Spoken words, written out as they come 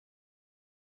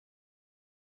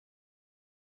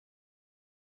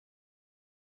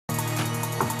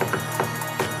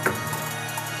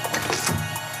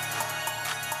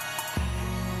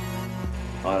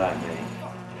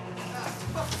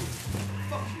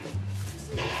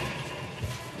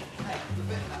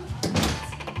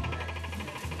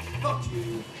Fuck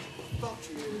you. Fuck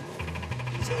you.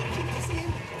 See, keep him.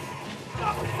 Oh,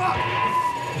 fuck.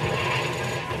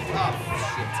 Oh,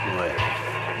 shit.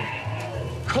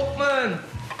 Cutman!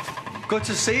 Good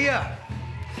to see you.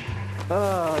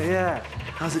 Oh, yeah.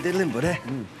 How's it diddling, buddy?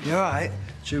 You all right?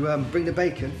 Should you bring the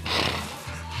bacon?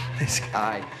 This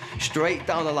guy, straight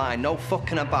down the line, no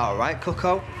fucking about, right,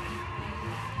 Cucko?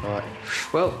 All right.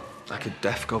 Well, I could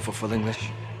def go for full English.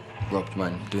 Rob, do you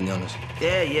mind doing the honours?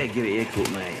 Yeah, give it a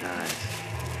cut, mate. Nice.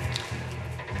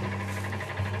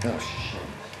 Oh, shit.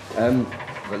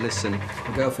 But listen,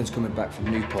 my girlfriend's coming back from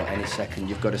Newport any second.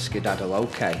 You've got to skedaddle,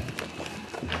 OK?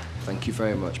 Thank you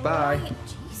very much. Bye.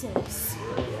 Jesus.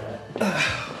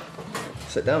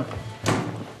 Sit down.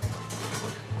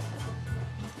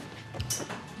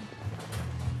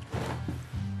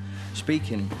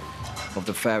 Speaking of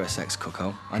the fairer sex,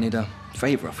 Cucko, I need a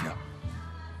favour of you.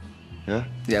 Yeah?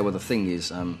 Yeah, well, the thing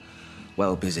is, I'm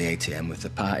well busy ATM with the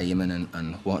party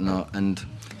and whatnot, and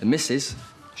the missus,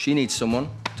 she needs someone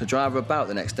to drive her about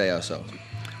the next day or so.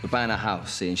 We're buying a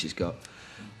house, seeing she's got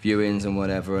viewings and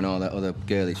whatever and all that other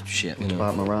girly shit, you know.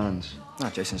 About Moran's. Nah,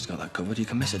 Jason's got that covered. You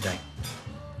can miss a day.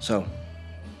 So,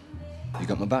 you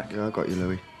got my back? Yeah, I got you,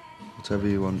 Louie. Whatever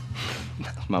you want.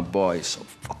 My boy is so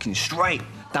fucking straight.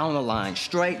 Down the line,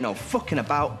 straight, no fucking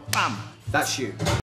about. Bam! That's you.